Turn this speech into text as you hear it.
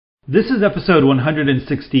This is episode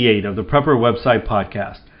 168 of the Prepper Website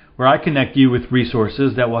Podcast, where I connect you with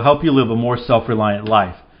resources that will help you live a more self-reliant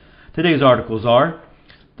life. Today's articles are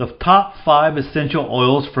the top 5 essential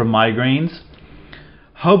oils for migraines,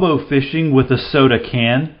 HOBO fishing with a soda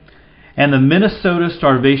can, and the Minnesota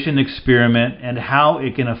Starvation experiment and how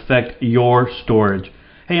it can affect your storage.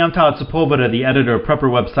 Hey, I'm Todd Sepulveda, the editor of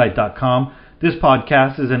PrepperWebsite.com. This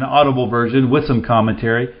podcast is an audible version with some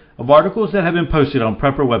commentary of articles that have been posted on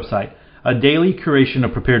Prepper Website, a daily curation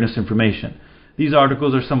of preparedness information. These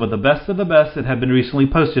articles are some of the best that have been recently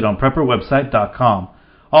posted on PrepperWebsite.com.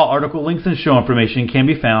 All article links and show information can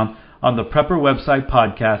be found on the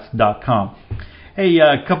PrepperWebsitePodcast.com. Hey,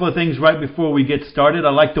 a couple of things right before we get started.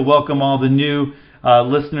 I'd like to welcome all the new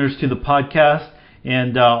listeners to the podcast,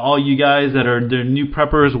 and all you guys that are the new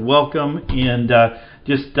preppers, welcome, and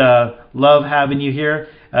just love having you here.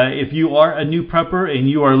 If you are a new prepper and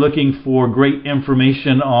you are looking for great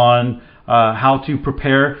information on how to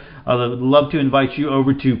prepare, I'd love to invite you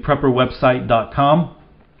over to PrepperWebsite.com.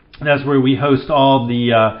 That's where we host all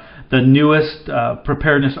the newest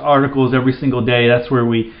preparedness articles every single day. That's where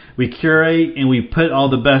we curate and we put all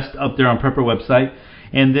the best up there on Prepper Website.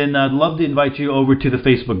 And then I'd love to invite you over to the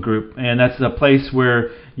Facebook group. And that's a place where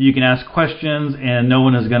you can ask questions and no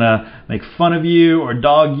one is going to make fun of you or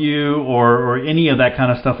dog you or any of that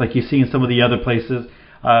kind of stuff like you see in some of the other places.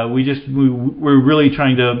 We're really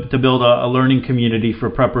trying to build a learning community for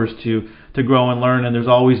preppers to grow and learn. And there's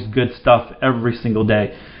always good stuff every single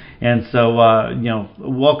day. And so,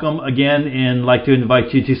 welcome again, and like to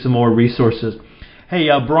invite you to some more resources. Hey,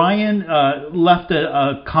 Brian left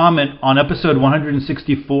a comment on episode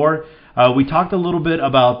 164. We talked a little bit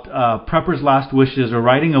about preppers' last wishes or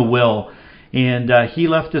writing a will, and he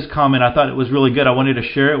left this comment. I thought it was really good. I wanted to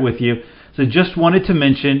share it with you. So just wanted to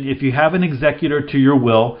mention, if you have an executor to your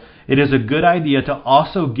will, it is a good idea to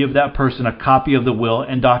also give that person a copy of the will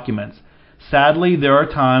and documents. Sadly, there are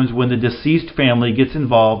times when the deceased family gets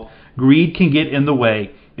involved. Greed can get in the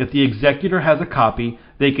way. If the executor has a copy,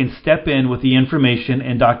 they can step in with the information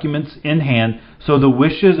and documents in hand so the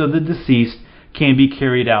wishes of the deceased can be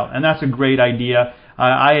carried out. And that's a great idea.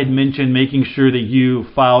 I had mentioned making sure that you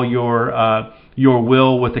file your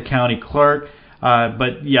will with the county clerk.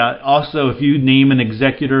 But yeah, also if you name an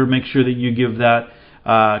executor, make sure that you give that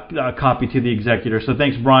a copy to the executor. So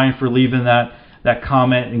thanks, Brian, for leaving that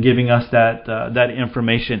comment and giving us that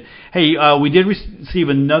information. Hey, we did receive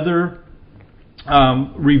another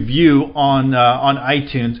review on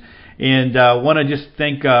iTunes, and want to just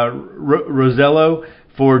thank Rosello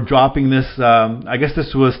for dropping this. I guess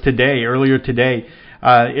this was earlier today.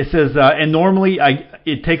 It says, and normally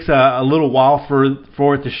it takes a little while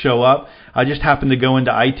for it to show up. I just happened to go into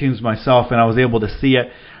iTunes myself, and I was able to see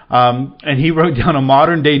it. And he wrote down a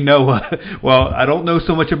modern day Noah. Well, I don't know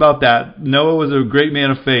so much about that. Noah was a great man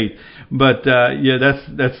of faith, but yeah,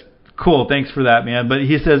 that's cool. Thanks for that, man. But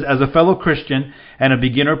he says, as a fellow Christian and a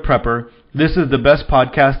beginner prepper, this is the best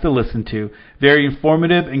podcast to listen to. Very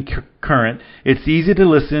informative and current. It's easy to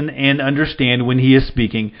listen and understand when he is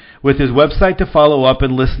speaking. With his website to follow up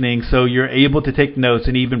and listening, so you're able to take notes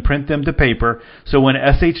and even print them to paper. So when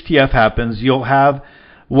SHTF happens, you'll have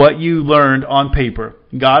what you learned on paper.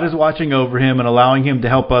 God is watching over him and allowing him to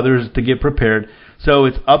help others to get prepared. So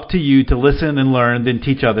it's up to you to listen and learn, then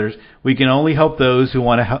teach others. We can only help those who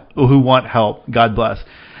want help. God bless.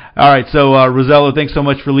 All right, so Rosello, thanks so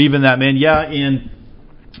much for leaving that, man. Yeah, and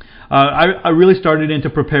I really started into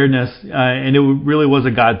preparedness, and it really was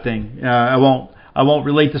a God thing. I won't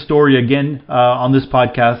relate the story again on this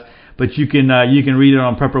podcast, but you can read it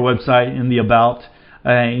on Prepper website in the about.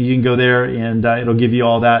 You can go there and it'll give you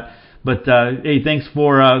all that. But hey, thanks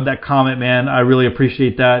for that comment, man. I really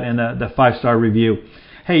appreciate that, and the 5-star review.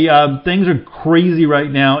 Hey, things are crazy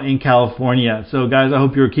right now in California. So guys, I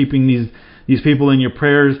hope you're keeping these people in your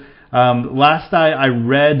prayers. Last I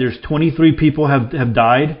read, there's 23 people have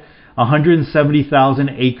died. 170,000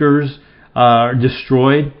 acres are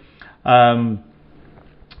destroyed.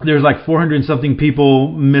 There's like 400 something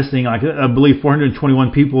people missing. I believe 421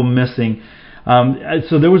 people missing.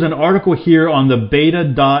 So there was an article here on the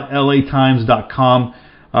beta.latimes.com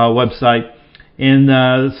website, and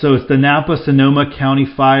so it's the Napa-Sonoma County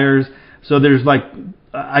fires. So there's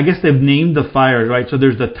I guess they've named the fires, right? So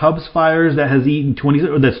there's the Tubbs fires that has eaten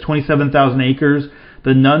 27,000 acres,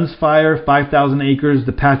 the Nuns fire 5,000 acres,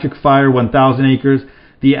 the Patrick fire 1,000 acres,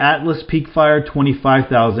 the Atlas Peak fire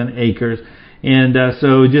 25,000 acres, and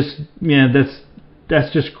so just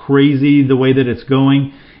that's just crazy the way that it's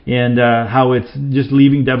going. And how it's just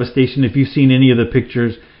leaving devastation. If you've seen any of the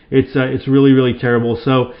pictures, it's really, really terrible.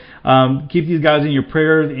 So keep these guys in your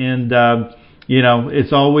prayers, and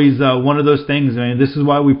it's always one of those things. I mean, this is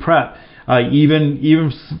why we prep.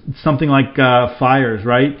 Even something like fires,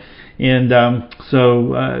 right? And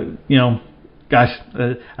gosh,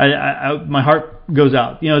 my heart goes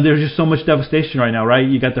out. There's just so much devastation right now, right?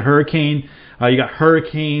 You got the hurricane, you got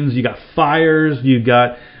hurricanes, you got fires, you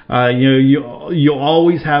got you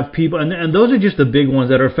always have people, and those are just the big ones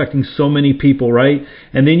that are affecting so many people, right?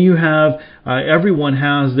 And then you have everyone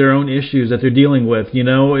has their own issues that they're dealing with.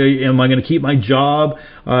 Am I going to keep my job?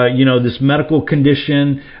 This medical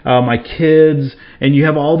condition, my kids, and you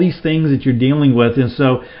have all these things that you're dealing with. And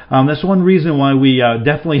so that's one reason why we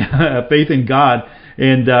definitely have faith in God,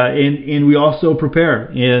 and we also prepare,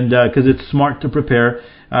 and because it's smart to prepare.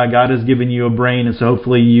 God has given you a brain, and so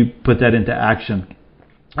hopefully you put that into action.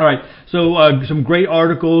 All right, so some great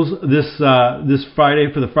articles this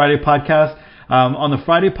Friday for the Friday podcast. On the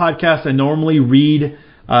Friday podcast, I normally read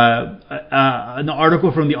an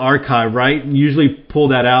article from the archive, right? And usually pull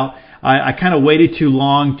that out. I kind of waited too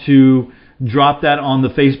long to drop that on the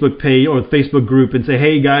Facebook page or the Facebook group and say,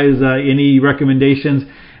 hey guys, any recommendations?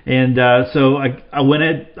 And so I went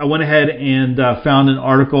ahead and found an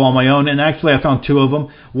article on my own, and actually I found two of them.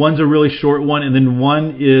 One's a really short one, and then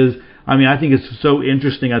one is, I think it's so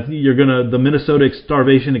interesting. I think the Minnesota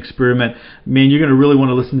Starvation Experiment, man, you're gonna really want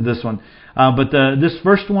to listen to this one. But this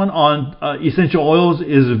first one on essential oils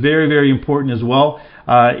is very, very important as well.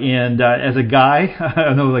 And as a guy,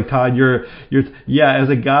 I know, like Todd, as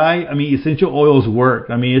a guy, essential oils work.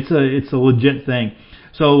 It's a legit thing.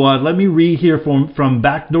 So let me read here from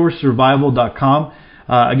backdoorsurvival.com.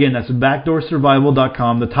 Again, that's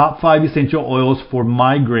backdoorsurvival.com. The top 5 essential oils for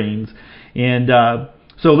migraines. And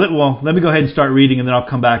let me go ahead and start reading, and then I'll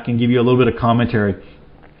come back and give you a little bit of commentary.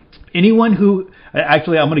 Anyone who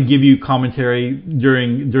Actually, I'm going to give you commentary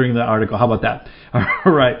during the article. How about that?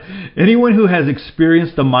 All right. Anyone who has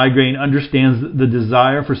experienced a migraine understands the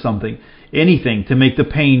desire for something, anything, to make the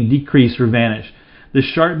pain decrease or vanish. The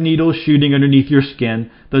sharp needles shooting underneath your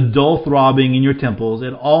skin, the dull throbbing in your temples,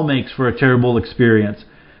 it all makes for a terrible experience.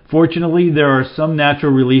 Fortunately, there are some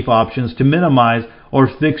natural relief options to minimize or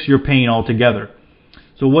fix your pain altogether.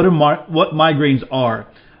 So what migraines are?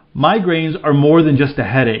 Migraines are more than just a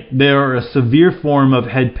headache. They are a severe form of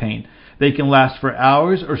head pain. They can last for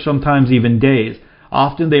hours or sometimes even days.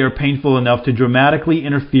 Often they are painful enough to dramatically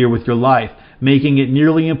interfere with your life, making it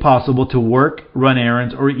nearly impossible to work, run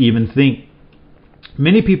errands, or even think.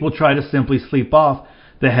 Many people try to simply sleep off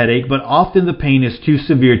the headache, but often the pain is too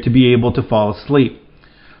severe to be able to fall asleep.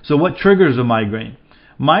 So what triggers a migraine?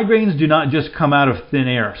 Migraines do not just come out of thin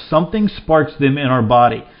air. Something sparks them in our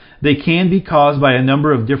body. They can be caused by a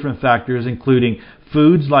number of different factors, including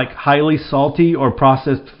foods like highly salty or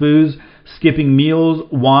processed foods, skipping meals,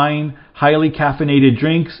 wine, highly caffeinated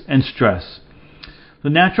drinks, and stress.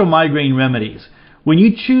 The natural migraine remedies. When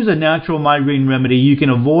you choose a natural migraine remedy, you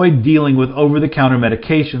can avoid dealing with over-the-counter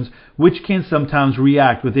medications, which can sometimes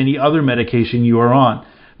react with any other medication you are on.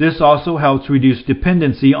 This also helps reduce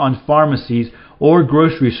dependency on pharmacies or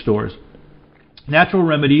grocery stores. Natural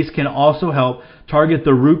remedies can also help target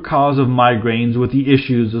the root cause of migraines with the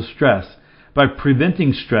issues of stress. By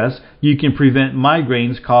preventing stress, you can prevent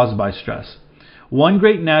migraines caused by stress. One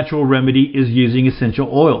great natural remedy is using essential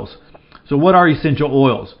oils. So what are essential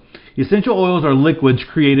oils? Essential oils are liquids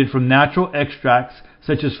created from natural extracts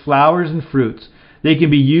such as flowers and fruits. They can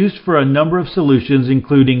be used for a number of solutions,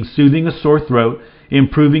 including soothing a sore throat,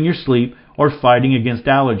 improving your sleep, or fighting against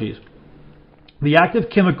allergies. The active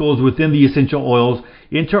chemicals within the essential oils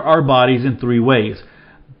enter our bodies in 3 ways: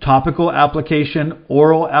 topical application,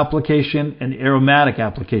 oral application, and aromatic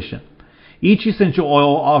application. Each essential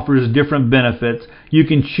oil offers different benefits. You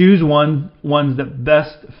can choose ones that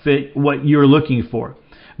best fit what you're looking for.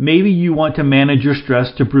 Maybe you want to manage your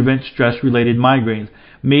stress to prevent stress-related migraines.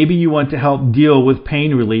 Maybe you want to help deal with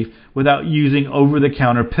pain relief without using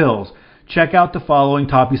over-the-counter pills. Check out the following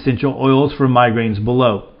top essential oils for migraines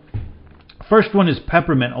below. First one is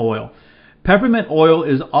peppermint oil. Peppermint oil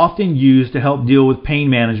is often used to help deal with pain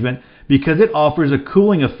management because it offers a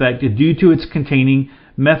cooling effect due to its containing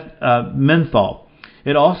menthol.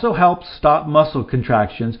 It also helps stop muscle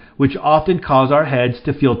contractions, which often cause our heads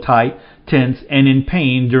to feel tight, tense, and in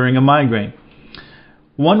pain during a migraine.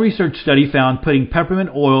 One research study found putting peppermint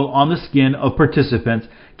oil on the skin of participants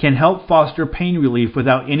can help foster pain relief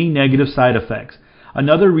without any negative side effects.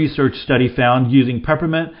 Another research study found using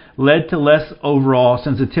peppermint led to less overall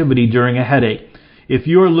sensitivity during a headache. If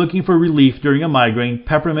you are looking for relief during a migraine,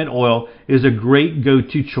 peppermint oil is a great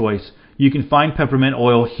go-to choice. You can find peppermint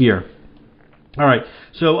oil here. All right,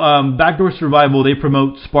 so Backdoor Survival, they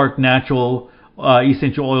promote Spark Natural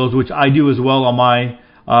essential oils, which I do as well on my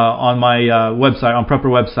on my website, on Prepper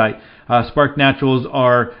website. Spark Naturals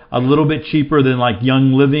are a little bit cheaper than like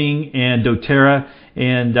Young Living and doTERRA,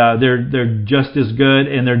 and they're just as good,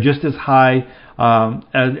 and they're just as high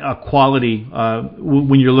as a quality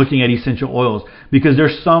when you're looking at essential oils, because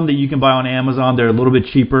there's some that you can buy on Amazon. They're a little bit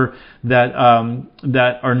cheaper that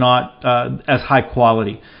are not as high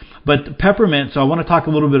quality. But peppermint, so I want to talk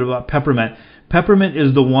a little bit about peppermint. Peppermint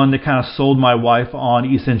is the one that kind of sold my wife on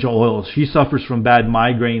essential oils. She suffers from bad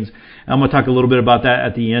migraines. I'm going to talk a little bit about that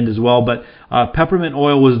at the end as well. But peppermint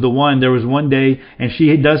oil was the one. There was one day, and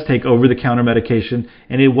she does take over-the-counter medication,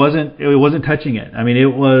 and it wasn't touching it. I mean,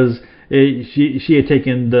 she had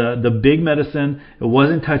taken the big medicine. It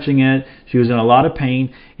wasn't touching it. She was in a lot of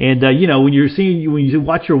pain. And when you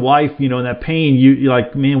watch your wife, in that pain, you're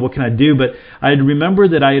like, man, what can I do? But I remember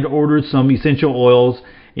that I had ordered some essential oils,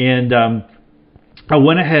 and I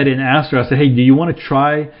went ahead and asked her. I said, hey, do you want to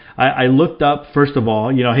try? I looked up, first of all,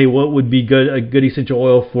 hey, what would be a good essential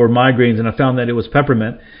oil for migraines, and I found that it was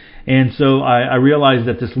peppermint. And so I realized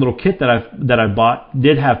that this little kit that I bought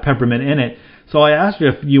did have peppermint in it. So I asked her,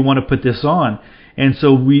 if you want to put this on. And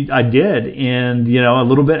so I did. And, a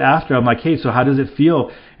little bit after, I'm like, hey, so how does it feel?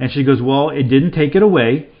 And she goes, well, it didn't take it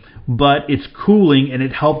away, but it's cooling, and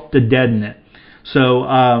it helped to deaden it. So,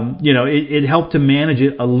 it helped to manage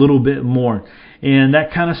it a little bit more. And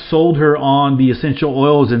that kind of sold her on the essential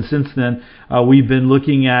oils. And since then, we've been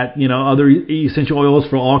looking at, other essential oils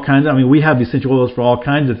for all kinds. I mean, we have essential oils for all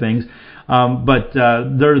kinds of things. But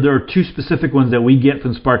there are two specific ones that we get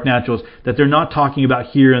from Spark Naturals that they're not talking about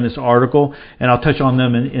here in this article. And I'll touch on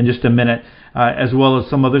them in just a minute, as well as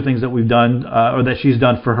some other things that we've done, or that she's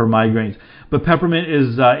done for her migraines. But peppermint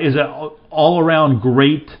is an all-around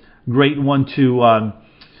great one to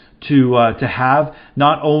have.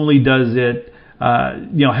 Not only does it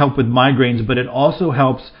help with migraines, but it also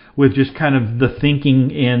helps with just kind of the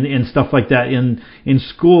thinking and stuff like that. In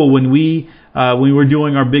school, when we were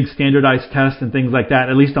doing our big standardized tests and things like that,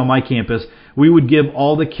 at least on my campus, we would give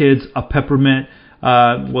all the kids a peppermint,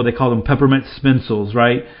 they call them peppermint stencils,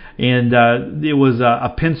 right? And it was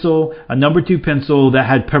a pencil, a number 2 pencil that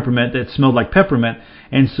had peppermint, that smelled like peppermint.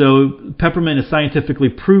 And so peppermint is scientifically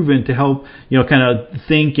proven to help, kind of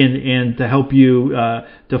think and to help you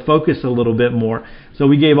to focus a little bit more. So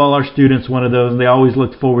we gave all our students one of those, and they always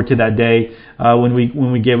looked forward to that day when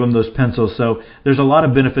we gave them those pencils. So there's a lot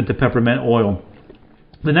of benefit to peppermint oil.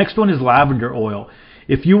 The next one is lavender oil.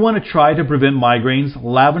 If you want to try to prevent migraines,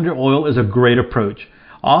 lavender oil is a great approach.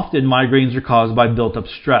 Often migraines are caused by built-up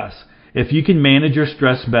stress. If you can manage your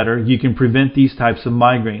stress better, you can prevent these types of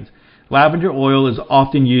migraines. Lavender oil is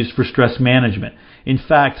often used for stress management. In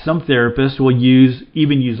fact, some therapists will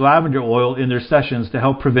even use lavender oil in their sessions to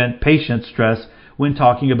help prevent patient stress when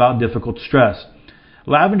talking about difficult stress.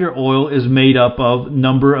 Lavender oil is made up of a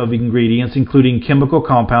number of ingredients, including chemical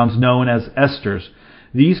compounds known as esters.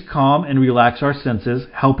 These calm and relax our senses,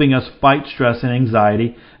 helping us fight stress and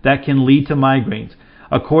anxiety that can lead to migraines.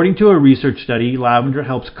 According to a research study, lavender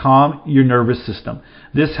helps calm your nervous system.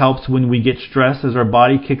 This helps when we get stressed, as our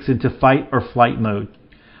body kicks into fight or flight mode.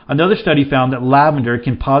 Another study found that lavender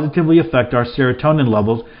can positively affect our serotonin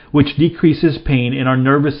levels, which decreases pain in our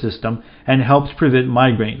nervous system and helps prevent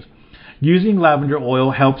migraines. Using lavender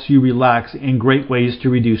oil helps you relax in great ways to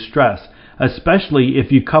reduce stress, especially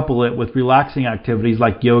if you couple it with relaxing activities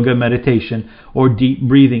like yoga, meditation, or deep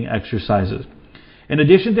breathing exercises. In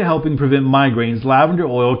addition to helping prevent migraines, lavender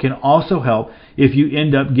oil can also help if you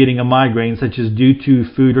end up getting a migraine, such as due to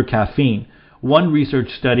food or caffeine. One research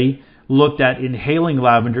study looked at inhaling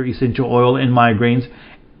lavender essential oils in migraines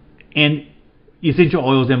and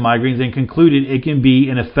concluded it can be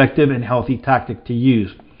an effective and healthy tactic to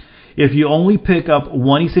use. If you only pick up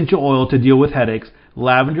one essential oil to deal with headaches,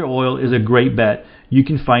 lavender oil is a great bet. You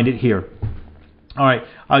can find it here. All right,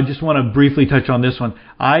 I just want to briefly touch on this one.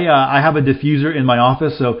 I have a diffuser in my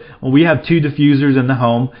office, so we have 2 diffusers in the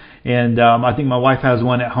home, and I think my wife has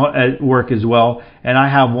one at work as well, and I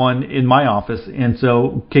have one in my office. And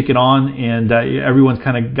so kick it on, and everyone's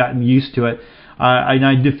kind of gotten used to it.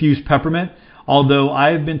 I diffuse peppermint, although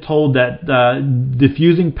I have been told that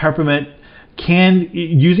using peppermint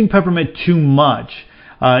too much,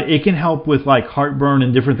 it can help with like heartburn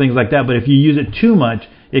and different things like that. But if you use it too much,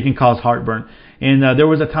 it can cause heartburn. And there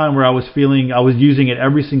was a time where I was using it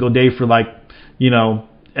every single day for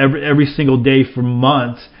every single day for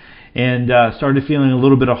months, and started feeling a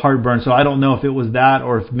little bit of heartburn. So I don't know if it was that,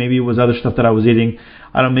 or if maybe it was other stuff that I was eating.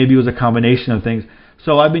 Maybe it was a combination of things.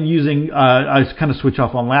 So I've been using, I kind of switch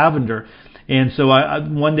off on lavender. And so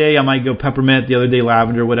one day I might go peppermint, the other day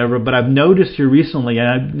lavender, whatever. But I've noticed here recently,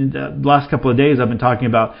 and the last couple of days I've been talking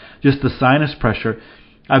about just the sinus pressure.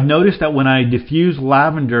 I've noticed that when I diffuse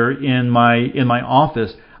lavender in my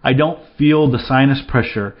office, I don't feel the sinus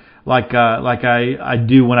pressure like I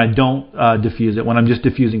do when I don't diffuse it, when I'm just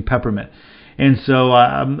diffusing peppermint. And so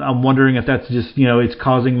I'm wondering if that's just, it's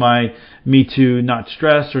causing me to not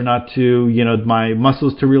stress or not to, my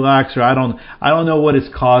muscles to relax, or I don't know what it's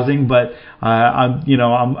causing, but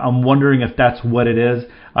I'm wondering if that's what it is.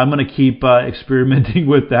 I'm going to keep experimenting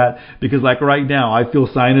with that, because like right now I feel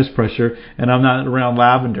sinus pressure and I'm not around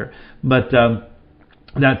lavender. But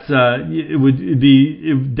it would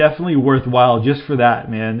be definitely worthwhile just for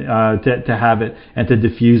that, man, to have it and to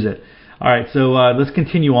diffuse it. All right, so let's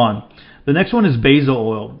continue on. The next one is basil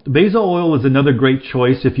oil. Basil oil is another great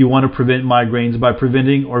choice if you want to prevent migraines by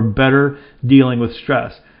preventing or better dealing with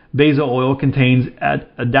stress. Basil oil contains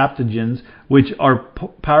adaptogens, which are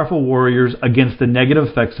powerful warriors against the negative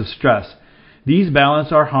effects of stress. These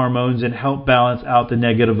balance our hormones and help balance out the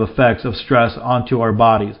negative effects of stress onto our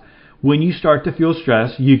bodies. When you start to feel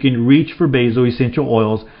stress, you can reach for basil essential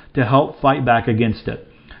oils to help fight back against it.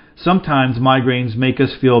 Sometimes migraines make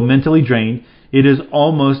us feel mentally drained. It is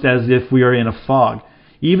almost as if we are in a fog.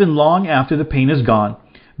 Even long after the pain is gone,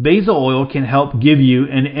 basil oil can help give you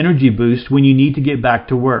an energy boost when you need to get back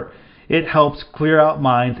to work. It helps clear out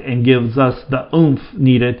minds and gives us the oomph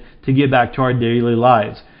needed to get back to our daily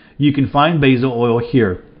lives. You can find basil oil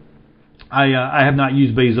here. I have not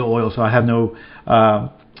used basil oil, so I have no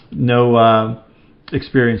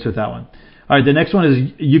experience with that one. All right, the next one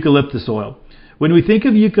is eucalyptus oil. When we think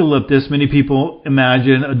of eucalyptus, many people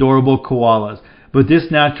imagine adorable koalas, but this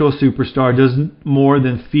natural superstar does more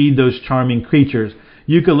than feed those charming creatures.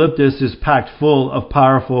 Eucalyptus is packed full of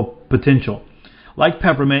powerful potential. Like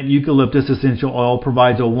peppermint, eucalyptus essential oil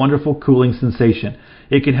provides a wonderful cooling sensation.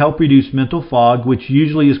 It can help reduce mental fog, which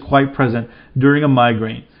usually is quite present during a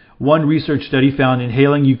migraine. One research study found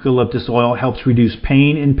inhaling eucalyptus oil helps reduce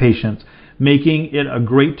pain in patients, making it a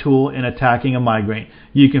great tool in attacking a migraine.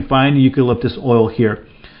 You can find eucalyptus oil here.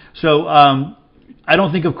 So I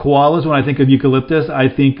don't think of koalas when I think of eucalyptus. I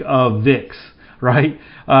think of Vicks, right?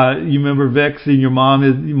 You remember Vicks, and your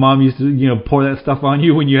mom used to pour that stuff on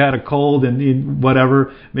you when you had a cold and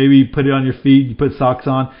whatever. Maybe you put it on your feet, you put socks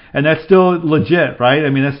on, and that's still legit, right? I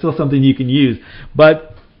mean, that's still something you can use.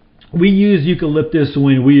 But we use eucalyptus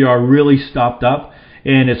when we are really stopped up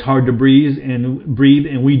and it's hard to breathe, and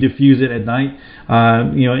we diffuse it at night,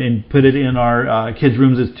 and put it in our kids'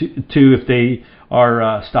 rooms too if they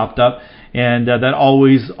are stopped up, and that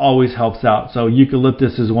always helps out. So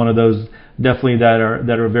eucalyptus is one of those definitely that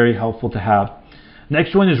are very helpful to have.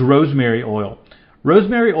 Next one is rosemary oil.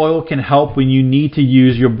 Rosemary oil can help when you need to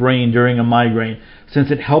use your brain during a migraine, since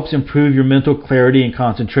it helps improve your mental clarity and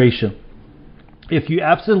concentration. If you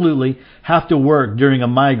absolutely have to work during a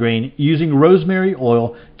migraine, using rosemary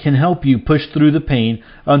oil can help you push through the pain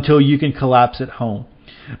until you can collapse at home.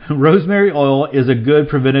 Rosemary oil is a good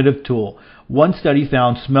preventative tool. One study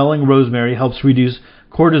found smelling rosemary helps reduce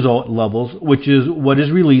cortisol levels, which is what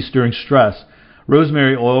is released during stress.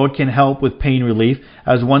 Rosemary oil can help with pain relief,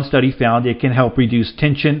 as one study found it can help reduce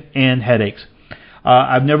tension and headaches.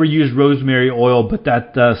 I've never used rosemary oil, but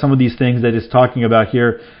that some of these things that it's talking about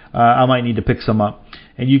here, I might need to pick some up.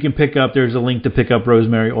 And you can there's a link to pick up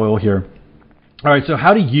rosemary oil here. All right, so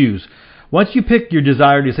how to use. Once you pick your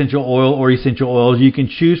desired essential oil or essential oils, you can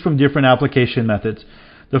choose from different application methods.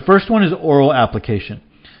 The first one is oral application.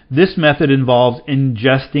 This method involves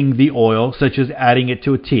ingesting the oil, such as adding it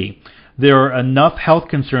to a tea. There are enough health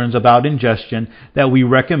concerns about ingestion that we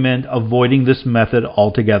recommend avoiding this method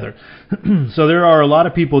altogether. So there are a lot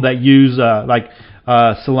of people that use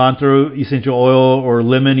cilantro essential oil or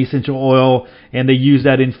lemon essential oil, and they use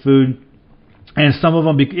that in food. And some of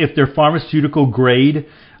them, if they're pharmaceutical grade,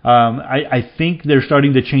 I think they're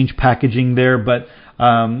starting to change packaging there, but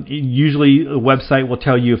usually a website will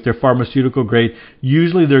tell you if they're pharmaceutical grade.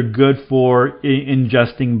 Usually they're good for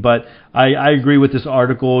ingesting, but I agree with this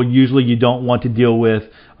article. Usually you don't want to deal with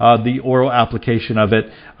the oral application of it.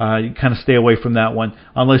 You kind of stay away from that one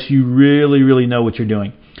unless you really, really know what you're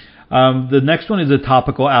doing. The next one is a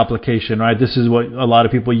topical application, right? This is what a lot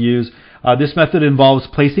of people use. This method involves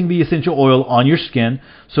placing the essential oil on your skin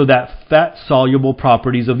so that fat-soluble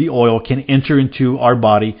properties of the oil can enter into our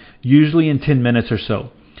body, usually in 10 minutes or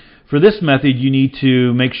so. For this method, you need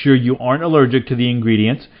to make sure you aren't allergic to the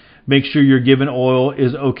ingredients. Make sure your given oil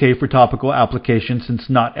is okay for topical application, since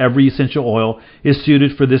not every essential oil is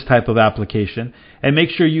suited for this type of application. And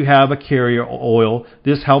make sure you have a carrier oil.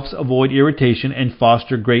 This helps avoid irritation and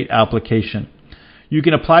foster great application. You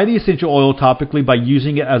can apply the essential oil topically by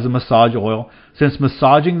using it as a massage oil, since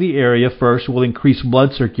massaging the area first will increase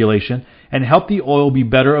blood circulation and help the oil be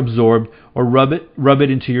better absorbed, or rub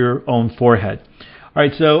it into your own forehead. All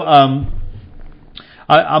right, so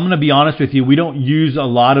I'm going to be honest with you. We don't use a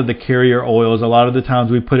lot of the carrier oils. A lot of the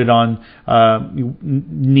times we put it on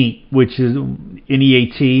NEAT, which is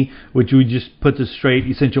NEAT, which we just put the straight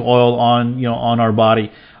essential oil on, on our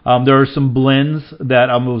body. There are some blends that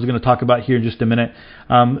I was going to talk about here in just a minute.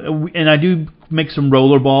 And I do make some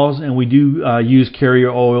roller balls, and we do use carrier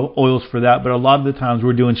oils for that. But a lot of the times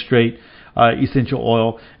we're doing straight essential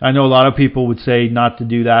oil. I know a lot of people would say not to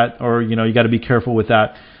do that, or you got to be careful with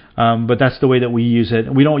that. But that's the way that we use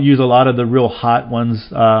it. We don't use a lot of the real hot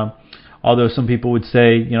ones, although some people would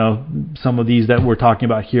say, some of these that we're talking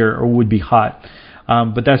about here would be hot.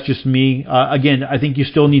 But that's just me. Again, I think you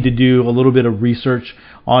still need to do a little bit of research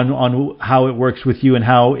on how it works with you and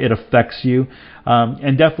how it affects you.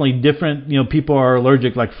 And definitely different, people are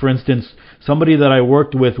allergic. Like, for instance, somebody that I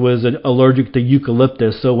worked with was allergic to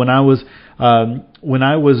eucalyptus. So when I was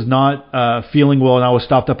not feeling well and I was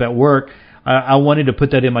stopped up at work, I wanted to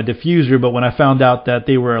put that in my diffuser, but when I found out that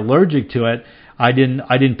they were allergic to it, I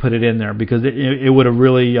didn't put it in there because it would have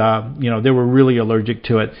really, they were really allergic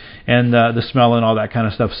to it, and the smell and all that kind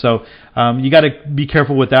of stuff. So you got to be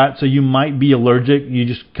careful with that. So you might be allergic. You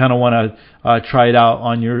just kind of want to try it out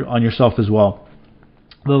on yourself as well.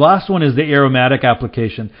 The last one is the aromatic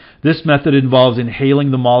application. This method involves inhaling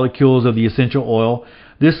the molecules of the essential oil.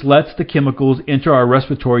 This lets the chemicals enter our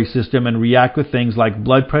respiratory system and react with things like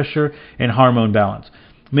blood pressure and hormone balance.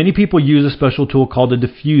 Many people use a special tool called a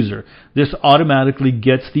diffuser. This automatically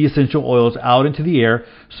gets the essential oils out into the air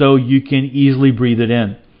so you can easily breathe it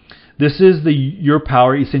in. This is the Your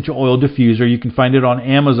Power Essential Oil Diffuser. You can find it on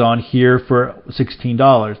Amazon here for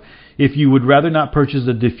 $16. If you would rather not purchase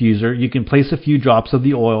a diffuser, you can place a few drops of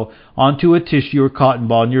the oil onto a tissue or cotton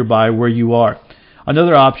ball nearby where you are.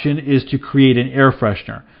 Another option is to create an air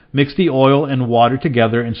freshener. Mix the oil and water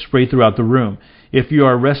together and spray throughout the room. If you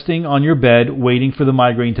are resting on your bed waiting for the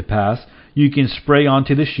migraine to pass, you can spray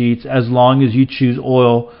onto the sheets as long as you choose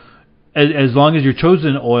oil, as long as your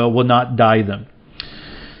chosen oil will not dye them.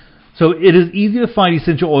 So it is easy to find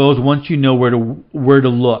essential oils once you know where to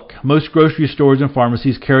look. Most grocery stores and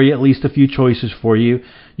pharmacies carry at least a few choices for you.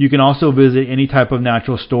 You can also visit any type of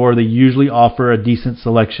natural store. They usually offer a decent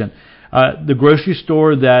selection. The grocery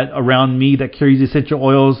store that around me that carries essential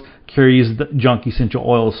oils carries the junk essential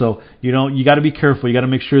oil. So, you got to be careful. You got to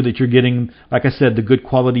make sure that you're getting, like I said, the good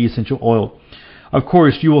quality essential oil. Of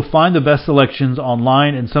course, you will find the best selections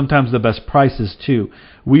online and sometimes the best prices too.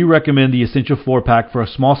 We recommend the Essential 4-pack for a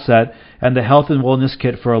small set and the Health and Wellness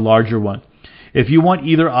Kit for a larger one. If you want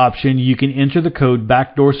either option, you can enter the code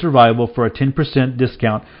Backdoor Survival for a 10%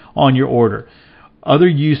 discount on your order. Other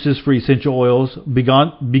uses for essential oils,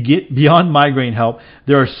 beyond migraine help,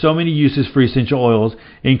 there are so many uses for essential oils.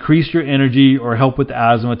 Increase your energy or help with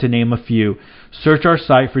asthma, to name a few. Search our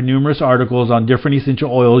site for numerous articles on different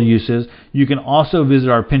essential oil uses. You can also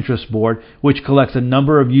visit our Pinterest board, which collects a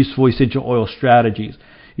number of useful essential oil strategies.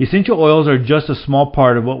 Essential oils are just a small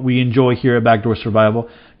part of what we enjoy here at Backdoor Survival.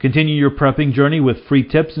 Continue your prepping journey with free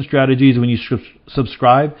tips and strategies when you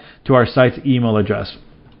subscribe to our site's email address.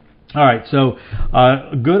 All right, so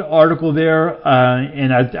a good article there,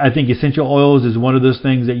 and I think essential oils is one of those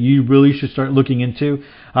things that you really should start looking into.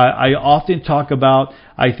 I often talk about,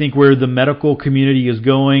 I think, where the medical community is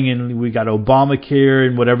going, and we got Obamacare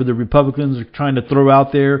and whatever the Republicans are trying to throw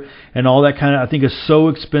out there and all that kind of, I think is so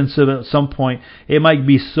expensive at some point. It might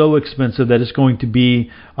be so expensive that it's going to be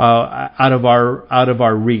out of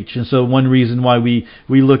our reach. And so one reason why we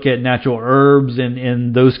look at natural herbs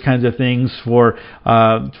and those kinds of things for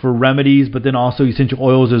remedies, but then also essential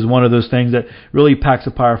oils is one of those things that really packs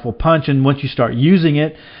a powerful punch. And once you start using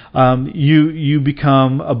it, you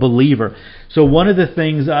become a believer. So one of the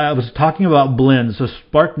things I was talking about blends. So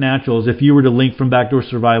Spark Naturals, if you were to link from Backdoor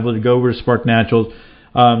Survival to go over to Spark Naturals,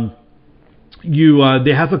 they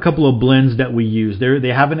have a couple of blends that we use. They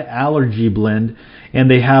have an allergy blend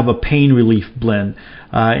and they have a pain relief blend.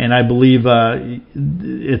 And I believe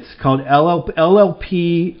it's called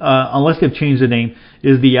LLP, unless they've changed the name,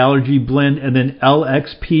 is the allergy blend, and then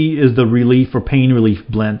LXP is the relief or pain relief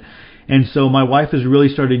blend. And so my wife has really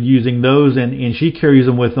started using those, and she carries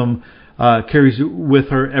with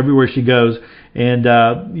her everywhere she goes. And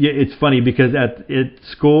it's funny because at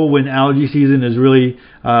school, when allergy season is really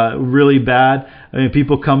bad, I mean,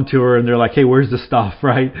 people come to her and they're like, "Hey, where's the stuff?"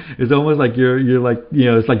 Right? It's almost like you're like,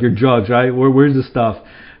 it's like your drugs, right? Where's the stuff?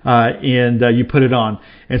 And you put it on.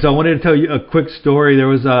 And so I wanted to tell you a quick story. There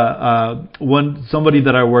was somebody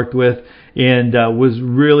that I worked with and was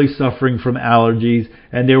really suffering from allergies,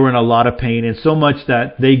 and they were in a lot of pain, and so much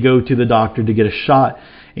that they go to the doctor to get a shot.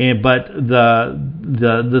 but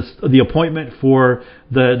the appointment for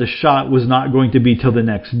the shot was not going to be till the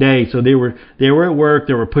next day. So they were at work,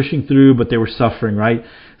 they were pushing through, but they were suffering, right?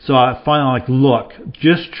 So I finally look,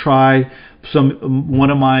 just try one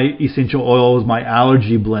of my essential oils, my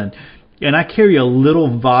allergy blend. And I carry a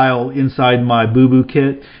little vial inside my boo-boo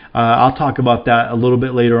kit. I'll talk about that a little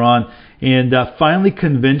bit later on. And finally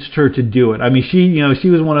convinced her to do it. I mean, she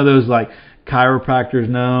was one of those chiropractors,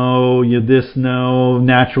 no, no,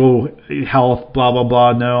 natural health, blah, blah,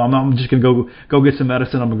 blah, no, I'm just going to go get some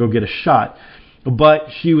medicine, I'm going to go get a shot. But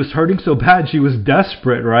she was hurting so bad, she was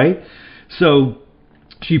desperate, right? So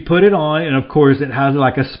she put it on, and of course it has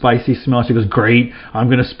a spicy smell. She goes, great, I'm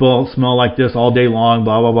going to smell like this all day long,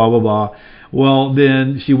 blah, blah, blah, blah, blah. Well,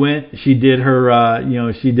 then she did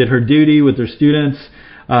her duty with her students,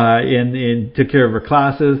 and took care of her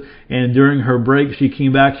classes. And during her break, she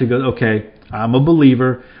came back. She goes, okay, I'm a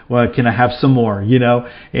believer. Well, can I have some more?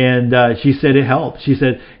 And she said it helped. She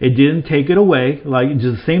said it didn't take it away. Just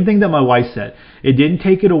the same thing that my wife said. It didn't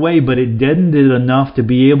take it away, but it deadened it enough to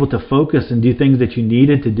be able to focus and do things that you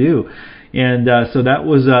needed to do. And so that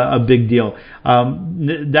was a big deal.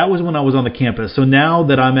 That was when I was on the campus. So now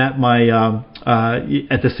that I'm at my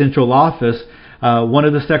at the central office, one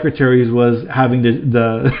of the secretaries was having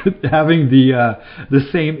the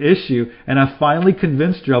same issue, and I finally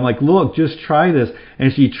convinced her. I'm like, look, just try this.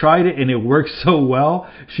 And she tried it, and it worked so well.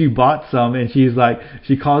 She bought some, and she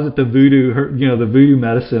calls it the voodoo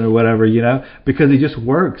medicine or whatever, because it just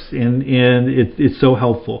works, and it's so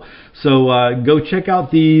helpful. So go check out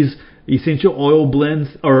these essential oil blends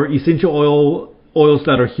or essential oils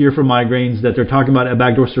that are here for migraines that they're talking about at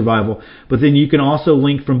Backdoor Survival. But then you can also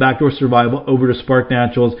link from Backdoor Survival over to Spark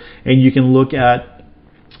Naturals, and you can look at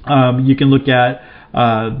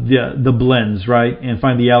the blends, right, and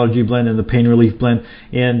find the allergy blend and the pain relief blend.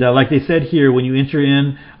 And like they said here, when you enter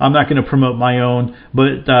in, I'm not going to promote my own,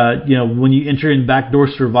 but when you enter in Backdoor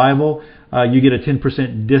Survival, you get a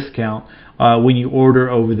 10% discount when you order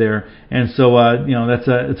over there, and so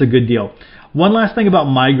it's a good deal. One last thing about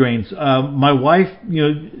migraines. My wife,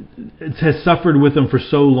 has suffered with them for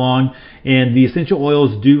so long, and the essential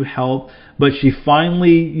oils do help. But she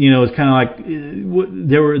finally, it's kind of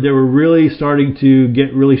they were really starting to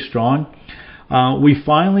get really strong.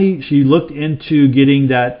 She looked into getting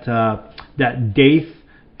that Daith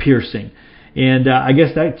piercing, and I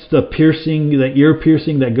guess that's the ear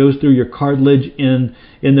piercing that goes through your cartilage in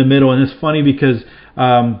the middle. And it's funny because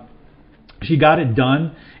she got it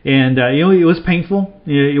done. And it was painful.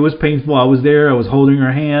 It was painful. I was there. I was holding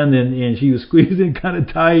her hand, and she was squeezing kind of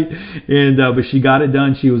tight. And but she got it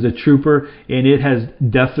done. She was a trooper, and it has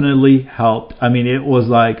definitely helped. I mean, it was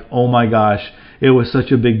oh my gosh, it was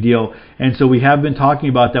such a big deal. And so we have been talking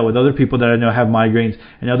about that with other people that I know have migraines,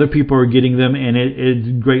 and other people are getting them, and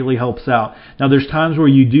it greatly helps out. Now, there's times where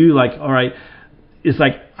you do all right. It's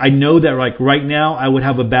I know that right now I would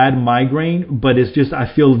have a bad migraine, but it's just I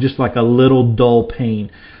feel just a little dull pain.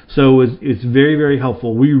 So it's very, very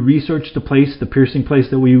helpful. We researched the piercing place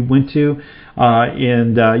that we went to,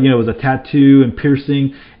 and it was a tattoo and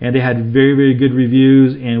piercing, and they had very, very good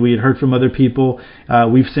reviews, and we had heard from other people.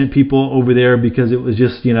 We've sent people over there because it was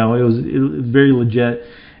just it was very legit.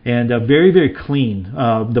 And very, very clean.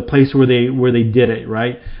 The place where they did it,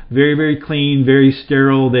 right? Very, very clean, very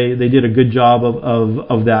sterile. They did a good job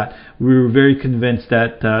of that. We were very convinced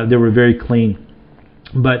that they were very clean.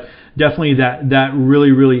 But definitely that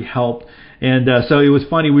really, really helped. And so it was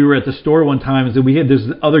funny. We were at the store one time, and so we had this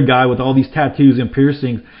other guy with all these tattoos and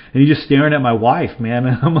piercings, and he's just staring at my wife, man.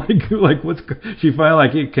 And I'm like, what's? She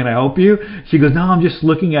finally can I help you? She goes, no, I'm just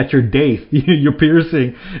looking at your Daith, your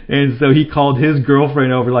piercing. And so he called his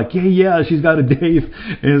girlfriend over, yeah, she's got a Daith.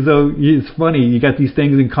 And so it's funny. You got these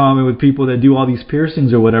things in common with people that do all these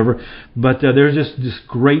piercings or whatever, but there's just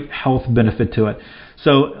great health benefit to it.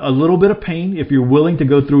 So a little bit of pain, if you're willing to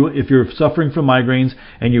go through, if you're suffering from migraines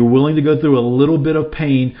and you're willing to go through a little bit of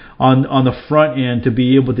pain on the front end to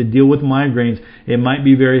be able to deal with migraines, it might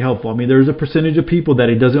be very helpful. I mean, there's a percentage of people that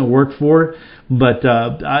it doesn't work for, but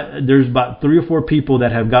there's about 3 or 4 people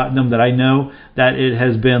that have gotten them that I know that it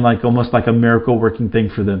has been almost like a miracle working thing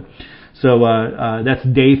for them. So that's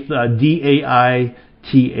Daith, Daith, I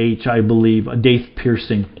believe, a Daith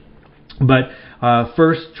piercing. But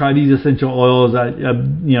first, try these essential oils.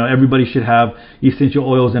 Everybody should have essential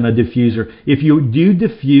oils in a diffuser. If you do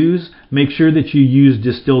diffuse, make sure that you use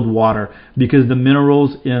distilled water, because the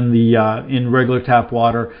minerals in regular tap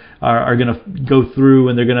water are going to go through,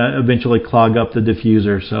 and they're going to eventually clog up the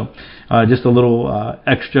diffuser. So just a little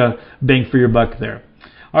extra bang for your buck there.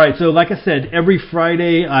 All right, so like I said, every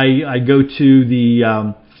Friday I go to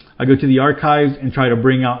the I go to the archives and try to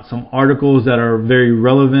bring out some articles that are very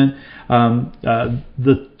relevant.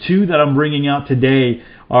 The two that I'm bringing out today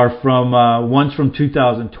are from one's from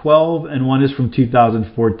 2012 and one is from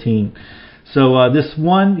 2014. So this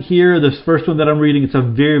one here, this first one that I'm reading, it's a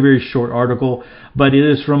very, very short article, but it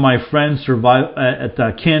is from my friend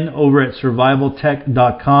Ken over at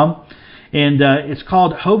survivaltech.com, and it's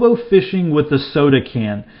called Hobo Fishing with the Soda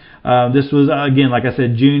Can. This was, again, like I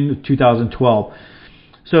said, June 2012.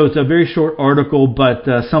 So it's a very short article, but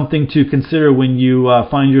something to consider when you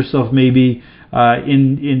find yourself maybe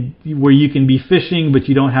in where you can be fishing, but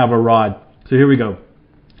you don't have a rod. So here we go,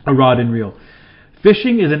 a rod and reel.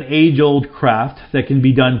 Fishing is an age-old craft that can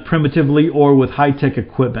be done primitively or with high-tech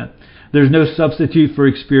equipment. There's no substitute for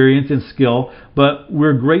experience and skill, but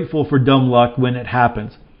we're grateful for dumb luck when it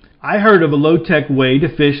happens. I heard of a low-tech way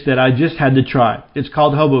to fish that I just had to try. It's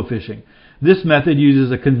called hobo fishing. This method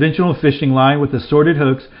uses a conventional fishing line with assorted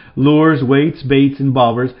hooks, lures, weights, baits, and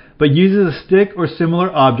bobbers, but uses a stick or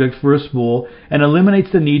similar object for a spool and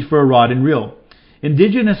eliminates the need for a rod and reel.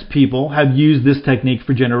 Indigenous people have used this technique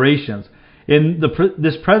for generations. In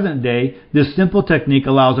this present day, this simple technique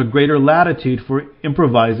allows a greater latitude for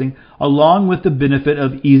improvising, along with the benefit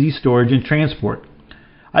of easy storage and transport.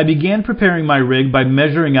 I began preparing my rig by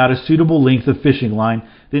measuring out a suitable length of fishing line,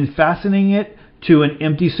 then fastening it to an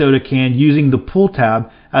empty soda can using the pull tab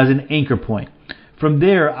as an anchor point. From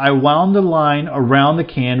there, I wound the line around the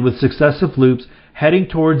can with successive loops heading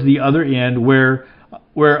towards the other end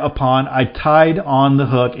whereupon I tied on the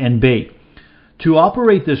hook and bait. To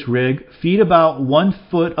operate this rig, feed about 1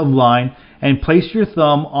 foot of line and place your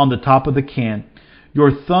thumb on the top of the can. Your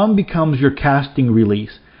thumb becomes your casting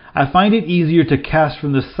release. I find it easier to cast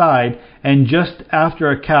from the side, and just after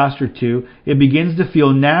a cast or two, it begins to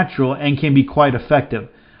feel natural and can be quite effective.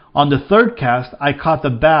 On the third cast, I caught the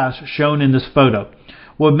bass shown in this photo.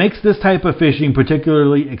 What makes this type of fishing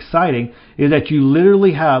particularly exciting is that you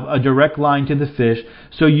literally have a direct line to the fish,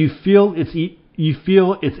 so you feel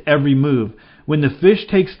its every move. When the fish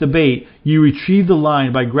takes the bait, you retrieve the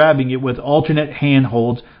line by grabbing it with alternate hand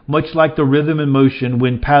holds, much like the rhythm and motion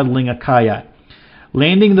when paddling a kayak.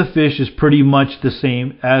 Landing the fish is pretty much the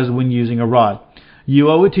same as when using a rod. You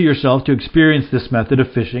owe it to yourself to experience this method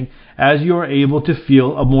of fishing, as you are able to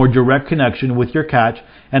feel a more direct connection with your catch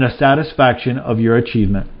and a satisfaction of your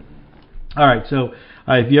achievement. Alright, so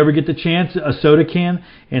if you ever get the chance, a soda can,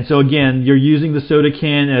 and so again, you're using the soda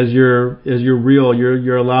can as your reel.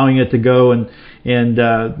 You're allowing it to go and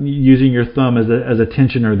using your thumb as a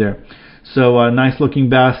tensioner there. So a nice looking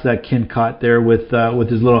bass that Ken caught there with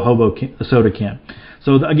his little hobo soda can.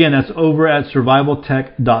 So again, that's over at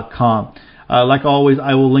survivaltech.com. Like always,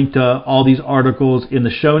 I will link to all these articles in the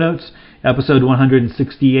show notes, episode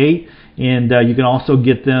 168, and you can also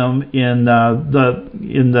get them in the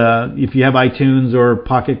if you have iTunes or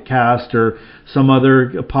Pocket Cast or some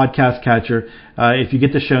other podcast catcher. If you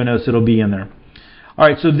get the show notes, it'll be in there. All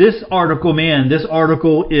right, so this article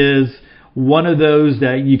is one of those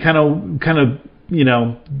that you kind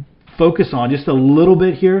of focus on just a little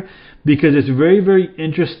bit here, because it's very, very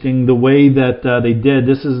interesting the way that they did.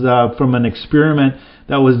 This is from an experiment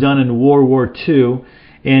that was done in World War II,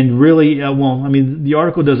 and really, the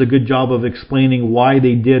article does a good job of explaining why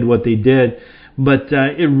they did what they did, but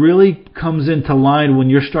it really comes into line when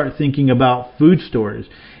you start thinking about food storage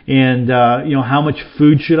and how much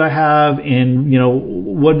food should I have, and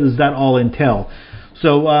what does that all entail.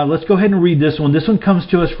 So let's go ahead and read this one. This one comes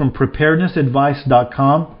to us from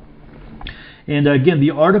preparednessadvice.com. And again,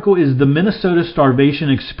 the article is the Minnesota Starvation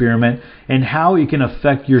Experiment and how it can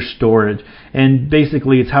affect your storage. And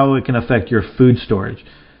basically, it's how it can affect your food storage.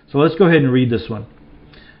 So let's go ahead and read this one.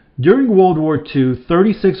 During World War II,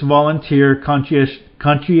 36 volunteer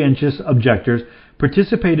conscientious objectors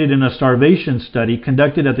participated in a starvation study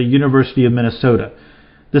conducted at the University of Minnesota.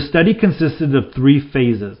 The study consisted of 3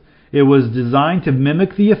 phases. It was designed to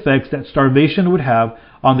mimic the effects that starvation would have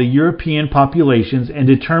on the European populations and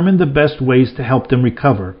determine the best ways to help them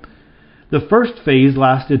recover. The first phase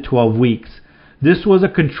lasted 12 weeks. This was a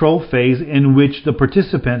control phase in which the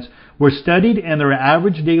participants were studied and their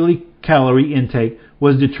average daily calorie intake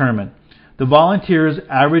was determined. The volunteers'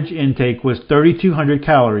 average intake was 3,200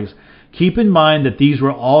 calories. Keep in mind that these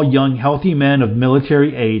were all young, healthy men of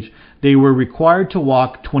military age. They were required to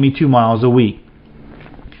walk 22 miles a week.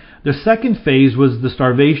 The second phase was the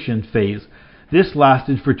starvation phase. This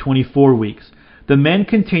lasted for 24 weeks. The men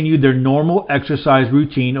continued their normal exercise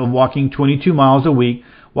routine of walking 22 miles a week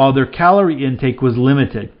while their calorie intake was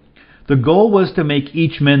limited. The goal was to make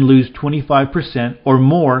each man lose 25% or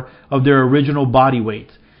more of their original body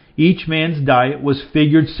weights. Each man's diet was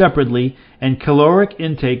figured separately, and caloric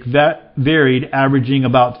intake varied, averaging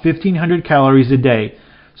about 1,500 calories a day.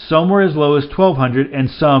 Some were as low as 1,200 and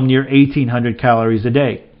some near 1,800 calories a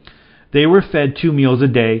day. They were fed 2 meals a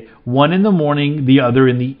day, one in the morning, the other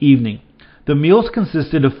in the evening. The meals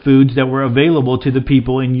consisted of foods that were available to the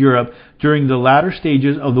people in Europe during the latter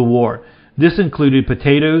stages of the war. This included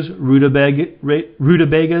potatoes,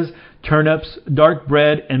 rutabagas, turnips, dark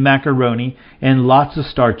bread, and macaroni, and lots of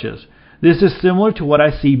starches. This is similar to what I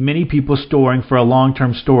see many people storing for a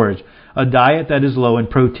long-term storage, a diet that is low in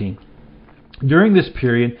protein. During this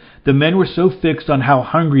period, the men were so fixed on how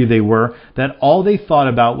hungry they were that all they thought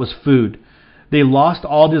about was food. They lost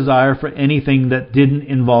all desire for anything that didn't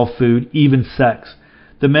involve food, even sex.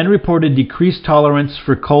 The men reported decreased tolerance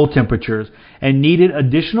for cold temperatures and needed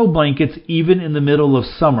additional blankets even in the middle of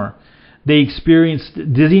summer. They experienced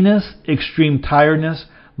dizziness, extreme tiredness,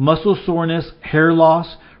 muscle soreness, hair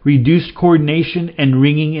loss, reduced coordination, and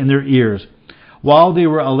ringing in their ears. While they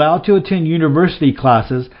were allowed to attend university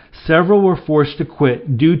classes, several were forced to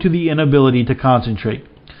quit due to the inability to concentrate.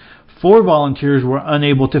 4 volunteers were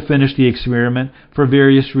unable to finish the experiment for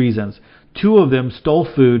various reasons. 2 of them stole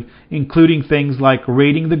food, including things like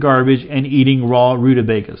raiding the garbage and eating raw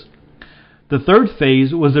rutabagas. The third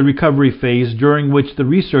phase was the recovery phase, during which the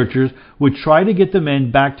researchers would try to get the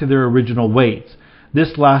men back to their original weights.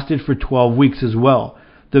 This lasted for 12 weeks as well.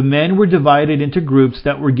 The men were divided into groups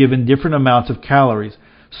that were given different amounts of calories.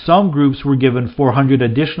 Some groups were given 400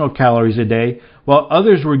 additional calories a day, while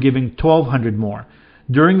others were given 1,200 more.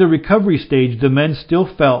 During the recovery stage, the men still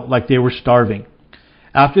felt like they were starving.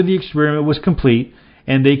 After the experiment was complete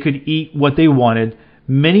and they could eat what they wanted,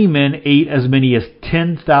 many men ate as many as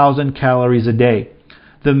 10,000 calories a day.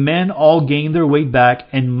 The men all gained their weight back,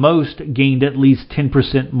 and most gained at least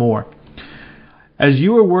 10% more. As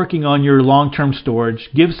you are working on your long-term storage,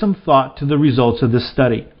 give some thought to the results of this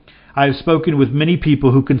study. I have spoken with many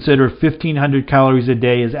people who consider 1,500 calories a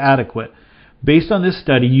day as adequate. Based on this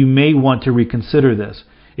study, you may want to reconsider this.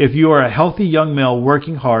 If you are a healthy young male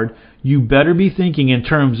working hard, you better be thinking in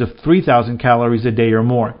terms of 3,000 calories a day or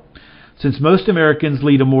more. Since most Americans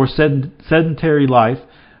lead a more sedentary life,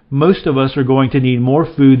 most of us are going to need more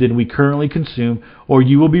food than we currently consume, or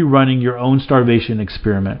you will be running your own starvation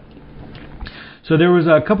experiment. So there was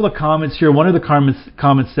a couple of comments here. One of the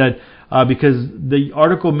comments said, because the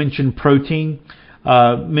article mentioned protein,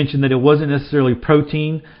 mentioned that it wasn't necessarily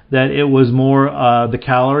protein, that it was more the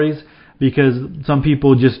calories, because some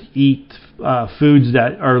people just eat foods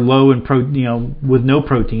that are low in protein, with no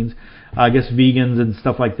proteins. I guess vegans and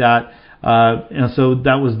stuff like that. And so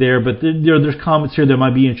that was there. But there's comments here that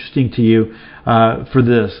might be interesting to you for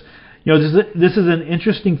this. This is an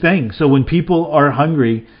interesting thing. So when people are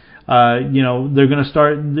hungry, they're going to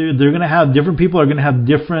start. They're going to have different people are going to have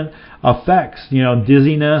different effects.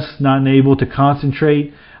 Dizziness, not able to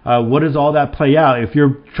concentrate. What does all that play out? If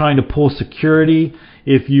you're trying to pull security,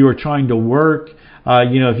 if you are trying to work,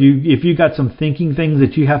 if you got some thinking things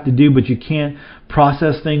that you have to do, but you can't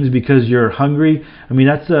process things because you're hungry. I mean,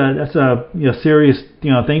 that's a serious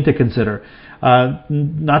thing to consider.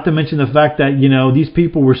 Not to mention the fact that these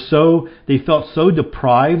people they felt so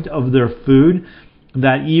deprived of their food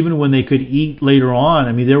that even when they could eat later on,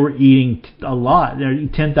 I mean, they were eating a lot. They're eating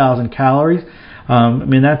 10,000 calories. I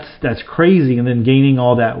mean, that's crazy. And then gaining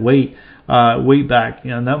all that weight back.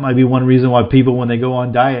 And that might be one reason why people, when they go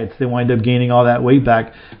on diets, they wind up gaining all that weight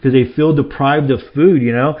back, because they feel deprived of food,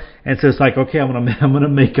 And so it's like, okay, I'm gonna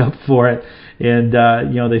make up for it, and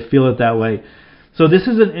they feel it that way. So this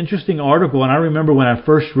is an interesting article, and I remember when I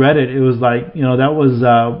first read it, it was like, that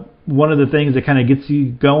was one of the things that kind of gets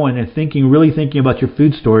you going and really thinking about your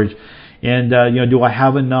food storage. And do I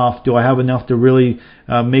have enough? Do I have enough to really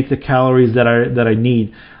make the calories that I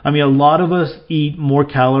need? I mean, a lot of us eat more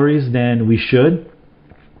calories than we should,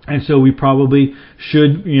 and so we probably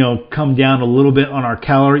should come down a little bit on our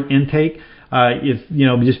calorie intake.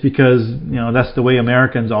 Just because that's the way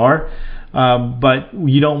Americans are. But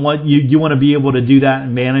you don't want you want to be able to do that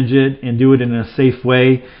and manage it and do it in a safe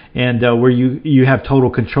way, and where you have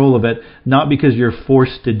total control of it, not because you're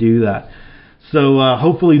forced to do that. So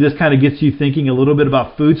hopefully this kind of gets you thinking a little bit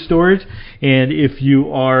about food storage. And if you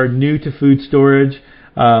are new to food storage,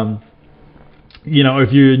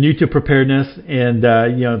 if you're new to preparedness, and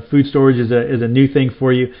food storage is a new thing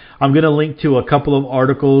for you, I'm going to link to a couple of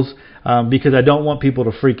articles because I don't want people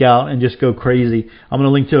to freak out and just go crazy. I'm going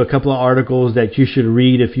to link to a couple of articles that you should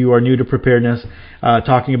read if you are new to preparedness,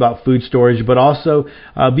 talking about food storage. But also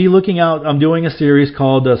be looking out. I'm doing a series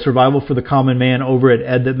called Survival for the Common Man over at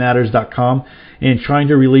edthatmatters.com, and trying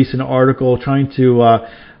to release an article, trying to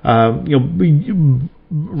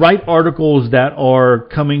write articles that are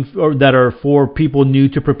coming or that are for people new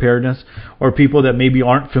to preparedness or people that maybe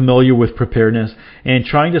aren't familiar with preparedness, and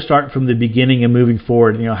trying to start from the beginning and moving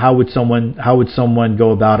forward. How would someone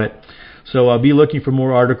go about it? So I'll be looking for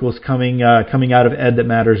more articles coming out of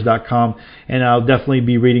edthatmatters.com, and I'll definitely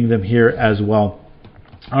be reading them here as well.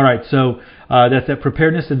 All right, so that's at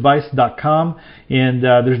preparednessadvice.com, and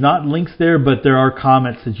there's not links there, but there are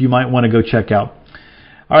comments that you might want to go check out.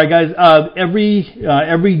 All right, guys.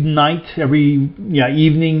 Every night,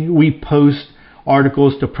 evening, we post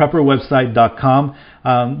articles to prepperwebsite.com.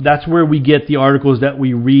 That's where we get the articles that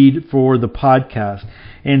we read for the podcast.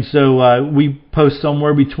 And so we post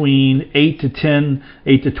somewhere between 8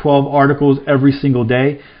 to 12 articles every single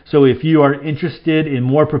day. So if you are interested in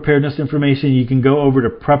more preparedness information, you can go over to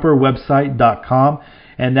prepperwebsite.com.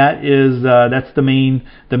 And that's the main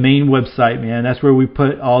website, man. That's where we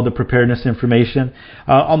put all the preparedness information.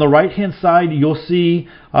 On the right-hand side, you'll see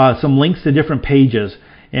some links to different pages.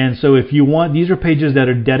 And so if you want, these are pages that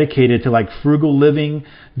are dedicated to like frugal living,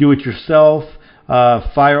 do-it-yourself,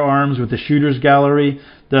 firearms with the Shooter's Gallery.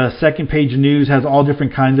 The second page news has all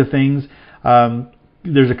different kinds of things.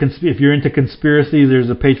 If you're into conspiracies, there's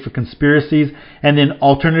a page for conspiracies, and then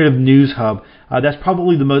Alternative News Hub. That's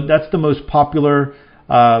probably the most popular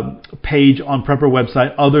page on Prepper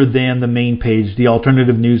website, other than the main page. The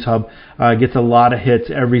Alternative News Hub gets a lot of hits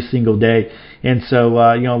every single day, and so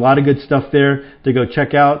a lot of good stuff there to go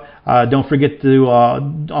check out. Don't forget to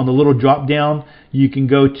on the little drop down, you can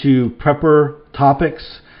go to Prepper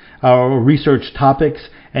Topics or Research Topics,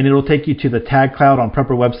 and it'll take you to the tag cloud on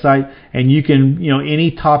Prepper website, and you can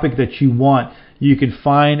any topic that you want, you can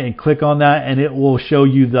find and click on that, and it will show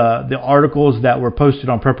you the articles that were posted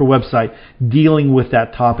on Prepper website dealing with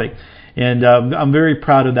that topic. And I'm very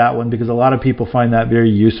proud of that one because a lot of people find that very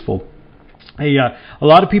useful. Hey, a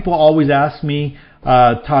lot of people always ask me,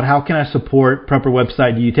 Todd, how can I support Prepper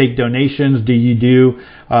website? Do you take donations? Do you do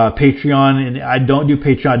Patreon? And I don't do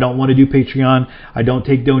Patreon. I don't want to do Patreon. I don't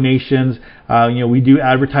take donations. We do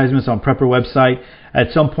advertisements on Prepper website.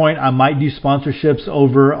 At some point, I might do sponsorships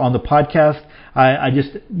over on the podcast. I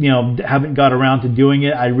just haven't got around to doing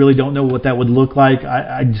it. I really don't know what that would look like.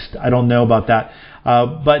 I don't know about that.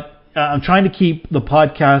 But I'm trying to keep the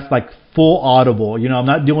podcast like full audible. I'm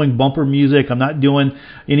not doing bumper music. I'm not doing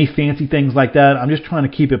any fancy things like that. I'm just trying to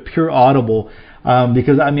keep it pure audible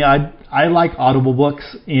because I like Audible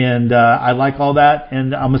books, and I like all that,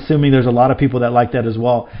 and I'm assuming there's a lot of people that like that as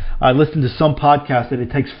well. I listen to some podcasts that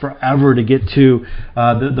it takes forever to get to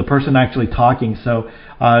the person actually talking, so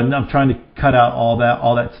I'm trying to cut out all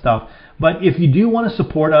that stuff. But if you do want to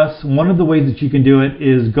support us, one of the ways that you can do it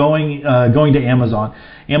is going to Amazon.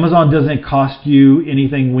 Amazon doesn't cost you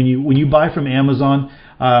anything when you buy from Amazon.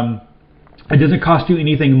 It doesn't cost you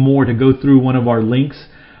anything more to go through one of our links,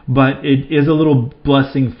 but it is a little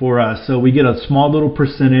blessing for us. So we get a small little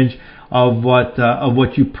percentage of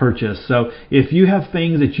what you purchase. So if you have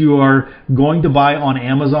things that you are going to buy on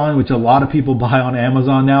Amazon, which a lot of people buy on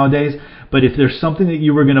Amazon nowadays, but if there's something that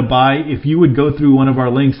you were going to buy, if you would go through one of our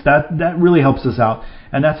links, that really helps us out,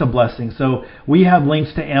 and that's a blessing. So we have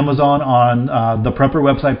links to Amazon on the Prepper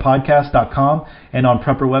website podcast.com and on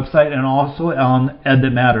Prepper website, and also on Ed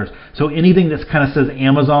That Matters. So anything that kind of says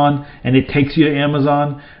Amazon and it takes you to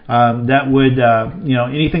Amazon, that would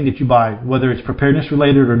anything that you buy, whether it's preparedness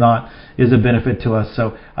related or not, is a benefit to us.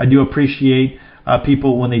 So I do appreciate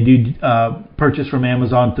people when they do purchase from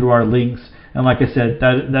Amazon through our links. And like I said,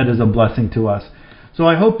 that is a blessing to us. So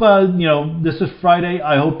I hope, this is Friday.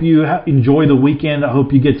 I hope you enjoy the weekend. I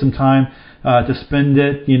hope you get some time to spend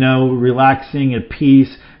it, relaxing at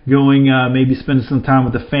peace, going, maybe spending some time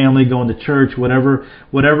with the family, going to church, whatever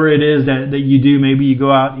it is that you do. Maybe you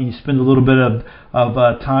go out and you spend a little bit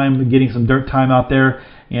of time getting some dirt time out there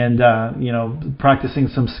and, practicing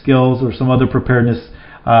some skills or some other preparedness,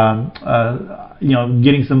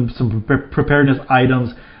 getting some preparedness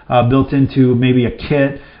items built into maybe a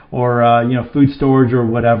kit or food storage or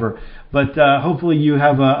whatever. But hopefully you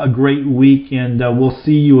have a great week, and we'll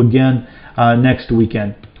see you again next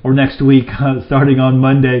weekend or next week starting on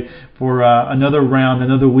Monday for another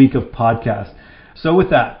week of podcasts. So with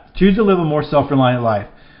that, choose to live a more self-reliant life.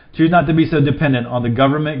 Choose not to be so dependent on the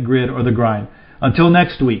government, grid, or the grind. Until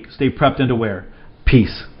next week, stay prepped and aware.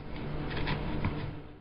 Peace.